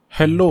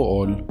Hello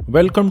all,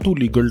 welcome to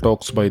Legal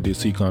Talks by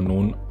Desi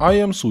Kanoon. I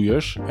am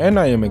Suyash and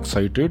I am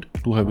excited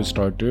to have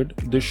started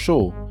this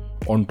show.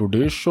 On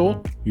today's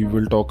show, we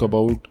will talk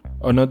about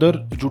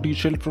another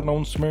judicial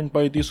pronouncement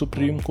by the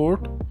Supreme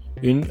Court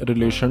in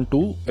relation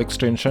to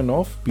extension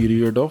of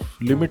period of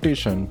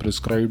limitation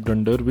prescribed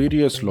under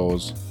various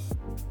laws.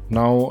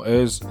 Now,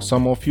 as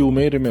some of you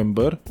may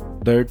remember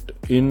that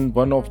in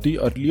one of the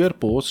earlier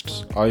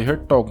posts, I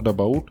had talked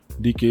about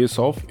the case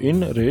of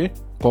in re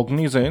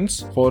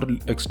cognizance for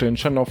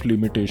extension of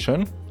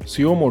limitation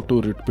suo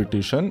motu writ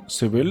petition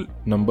civil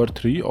number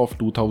 3 of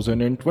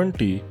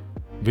 2020,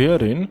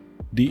 wherein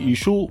the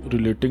issue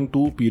relating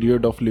to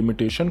period of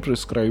limitation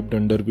prescribed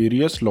under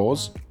various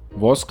laws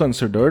was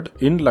considered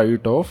in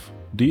light of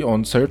the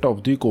onset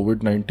of the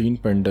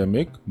COVID-19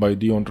 pandemic by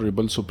the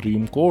Honorable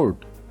Supreme Court.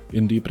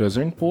 In the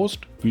present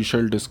post, we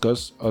shall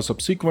discuss a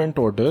subsequent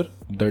order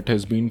that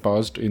has been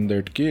passed in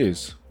that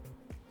case.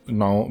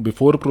 Now,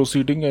 before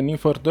proceeding any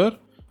further,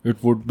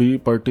 it would be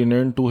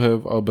pertinent to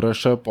have a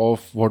brush up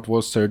of what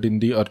was said in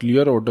the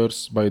earlier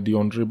orders by the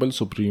Honorable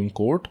Supreme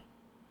Court.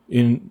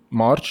 In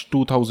March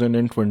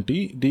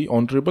 2020, the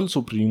Honorable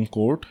Supreme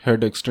Court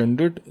had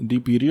extended the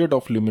period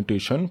of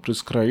limitation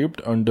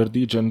prescribed under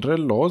the general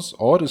laws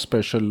or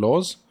special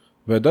laws,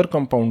 whether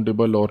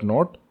compoundable or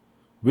not,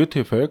 with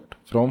effect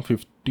from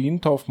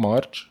 15th of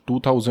March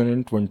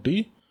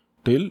 2020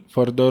 till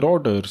further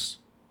orders.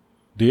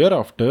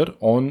 Thereafter,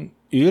 on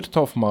 8th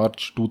of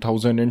March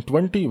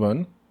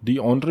 2021, the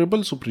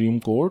Honorable Supreme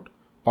Court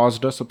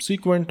passed a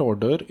subsequent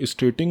order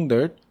stating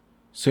that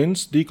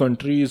since the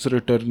country is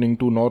returning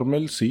to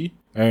normalcy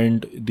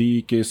and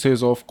the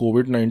cases of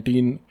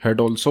COVID-19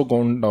 had also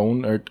gone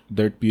down at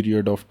that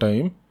period of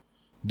time,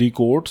 the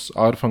courts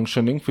are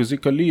functioning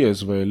physically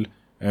as well,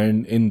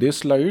 and in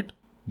this light,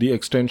 the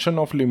extension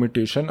of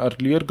limitation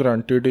earlier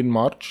granted in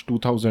March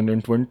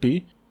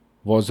 2020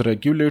 was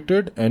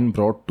regulated and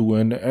brought to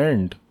an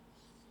end.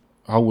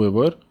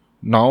 However,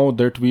 now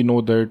that we know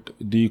that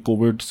the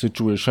COVID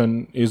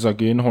situation is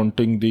again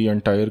haunting the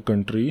entire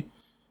country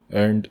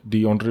and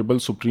the Honorable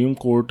Supreme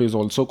Court is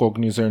also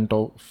cognizant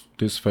of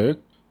this fact,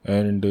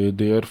 and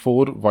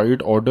therefore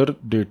wide order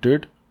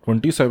dated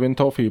 27th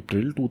of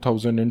April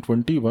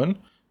 2021,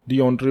 the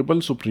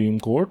Honorable Supreme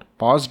Court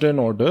passed an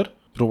order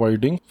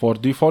providing for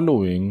the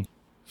following.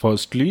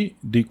 Firstly,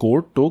 the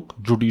court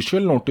took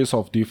judicial notice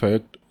of the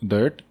fact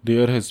that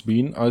there has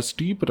been a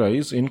steep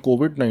rise in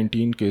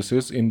COVID-19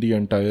 cases in the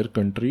entire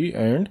country,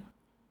 and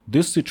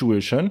this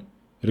situation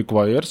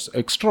requires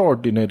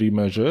extraordinary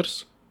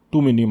measures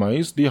to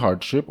minimize the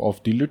hardship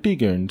of the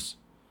litigants.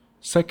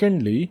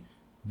 Secondly,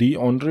 the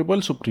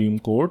Honorable Supreme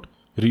Court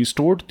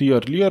restored the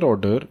earlier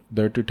order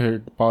that it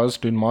had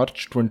passed in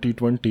March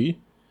 2020,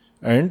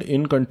 and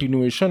in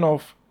continuation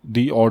of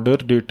the order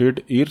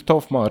dated 8th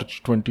of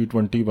March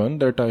 2021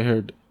 that I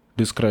had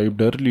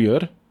described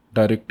earlier,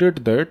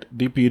 directed that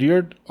the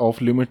period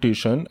of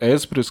limitation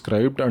as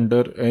prescribed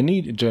under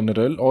any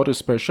general or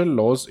special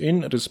laws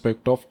in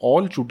respect of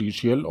all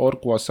judicial or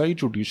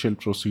quasi-judicial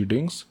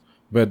proceedings,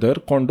 whether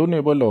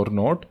condonable or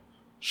not,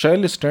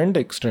 shall stand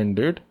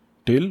extended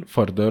till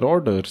further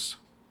orders.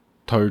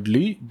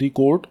 Thirdly, the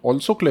court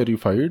also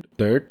clarified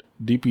that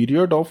the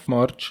period of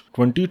March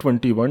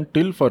 2021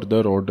 till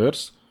further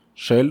orders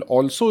shall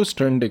also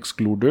stand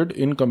excluded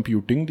in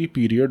computing the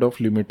period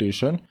of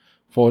limitation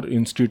for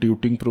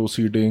instituting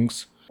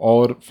proceedings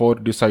or for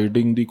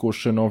deciding the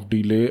question of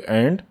delay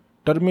and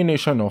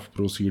termination of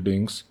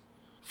proceedings.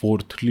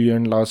 Fourthly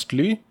and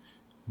lastly,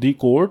 the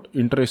court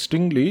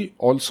interestingly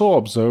also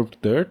observed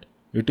that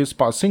it is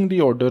passing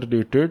the order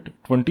dated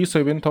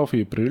 27th of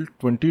April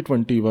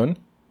 2021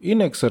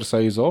 in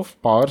exercise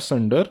of powers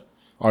under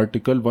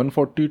Article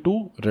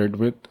 142 read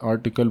with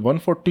Article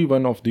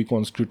 141 of the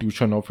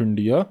Constitution of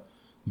India,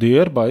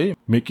 thereby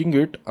making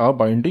it a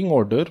binding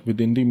order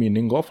within the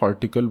meaning of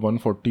Article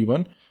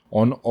 141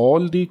 on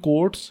all the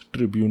courts,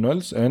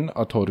 tribunals and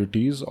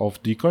authorities of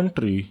the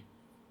country.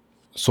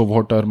 So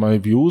what are my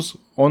views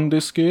on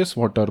this case?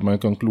 What are my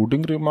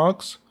concluding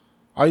remarks?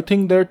 I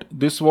think that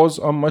this was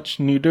a much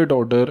needed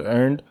order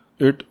and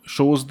it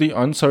shows the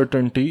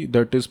uncertainty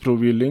that is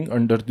prevailing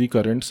under the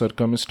current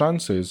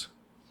circumstances.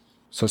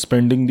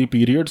 Suspending the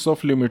periods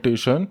of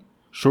limitation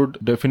should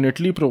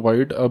definitely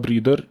provide a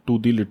breather to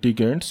the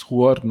litigants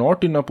who are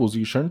not in a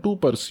position to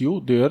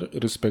pursue their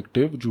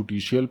respective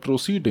judicial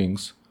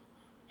proceedings.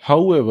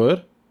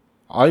 However,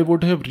 I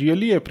would have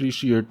really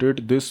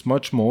appreciated this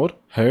much more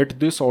had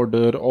this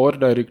order or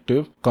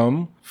directive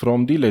come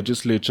from the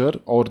legislature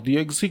or the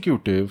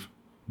executive,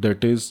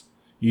 that is,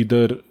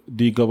 either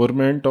the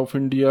Government of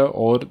India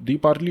or the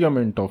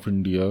Parliament of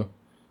India.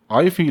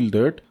 I feel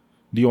that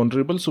the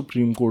Honorable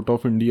Supreme Court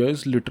of India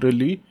is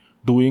literally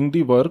doing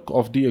the work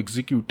of the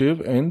executive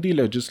and the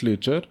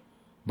legislature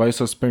by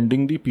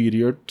suspending the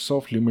periods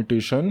of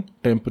limitation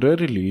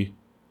temporarily.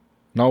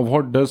 Now,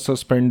 what does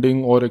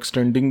suspending or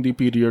extending the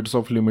periods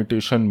of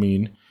limitation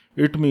mean?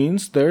 It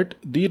means that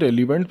the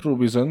relevant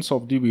provisions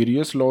of the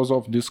various laws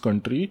of this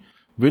country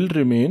will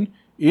remain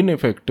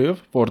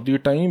ineffective for the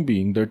time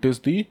being, that is,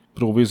 the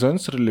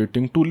provisions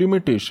relating to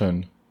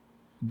limitation.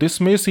 This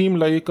may seem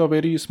like a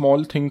very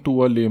small thing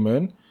to a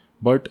layman,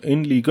 but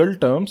in legal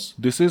terms,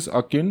 this is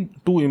akin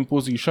to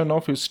imposition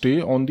of a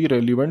stay on the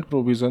relevant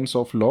provisions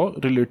of law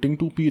relating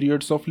to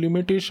periods of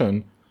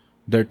limitation.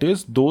 That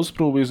is, those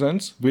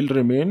provisions will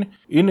remain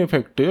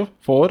ineffective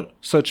for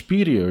such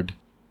period.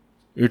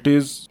 It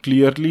is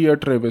clearly a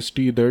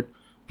travesty that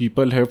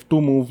people have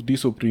to move the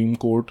Supreme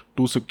Court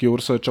to secure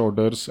such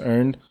orders,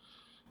 and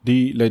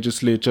the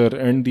legislature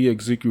and the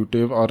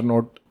executive are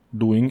not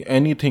doing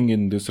anything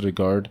in this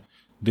regard.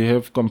 They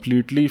have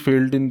completely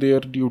failed in their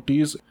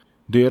duties.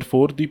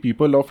 Therefore, the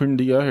people of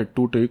India had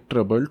to take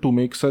trouble to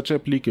make such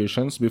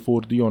applications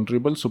before the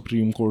Honorable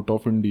Supreme Court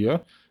of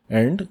India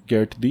and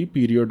get the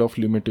period of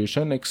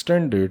limitation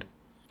extended.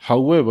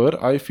 However,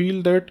 I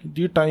feel that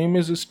the time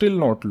is still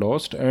not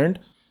lost, and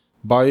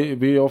by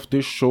way of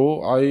this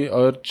show, I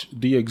urge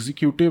the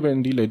executive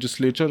and the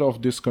legislature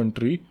of this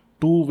country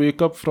to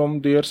wake up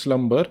from their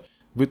slumber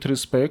with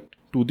respect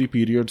to the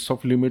periods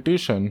of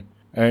limitation,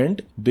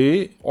 and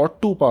they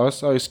ought to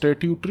pass a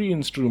statutory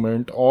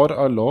instrument or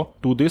a law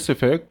to this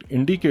effect,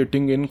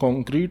 indicating in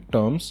concrete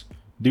terms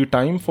the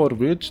time for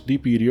which the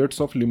periods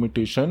of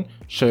limitation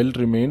shall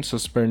remain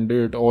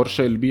suspended or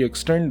shall be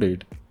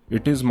extended.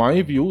 It is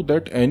my view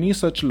that any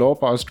such law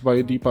passed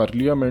by the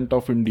Parliament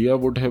of India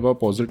would have a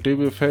positive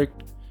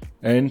effect,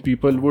 and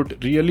people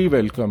would really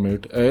welcome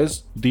it,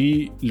 as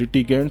the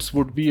litigants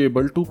would be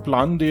able to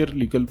plan their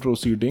legal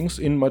proceedings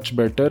in much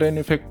better and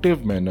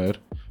effective manner.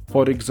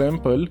 For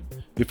example,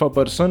 if a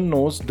person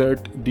knows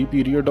that the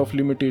period of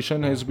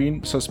limitation has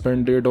been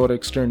suspended or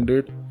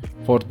extended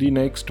for the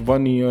next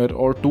 1 year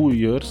or 2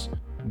 years,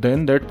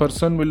 then that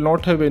person will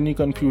not have any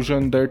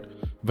confusion that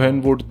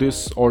when would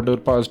this order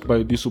passed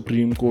by the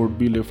Supreme Court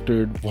be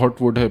lifted, what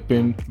would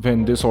happen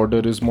when this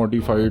order is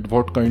modified,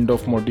 what kind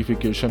of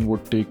modification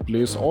would take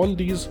place. All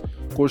these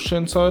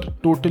questions are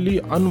totally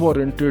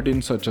unwarranted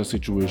in such a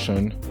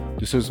situation.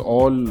 This is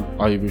all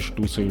I wish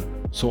to say.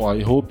 So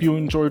I hope you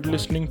enjoyed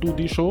listening to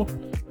the show.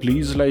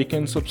 Please like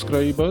and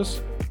subscribe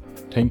us.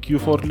 Thank you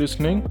for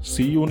listening.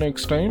 See you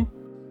next time.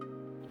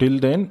 Till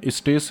then,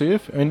 stay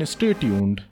safe and stay tuned.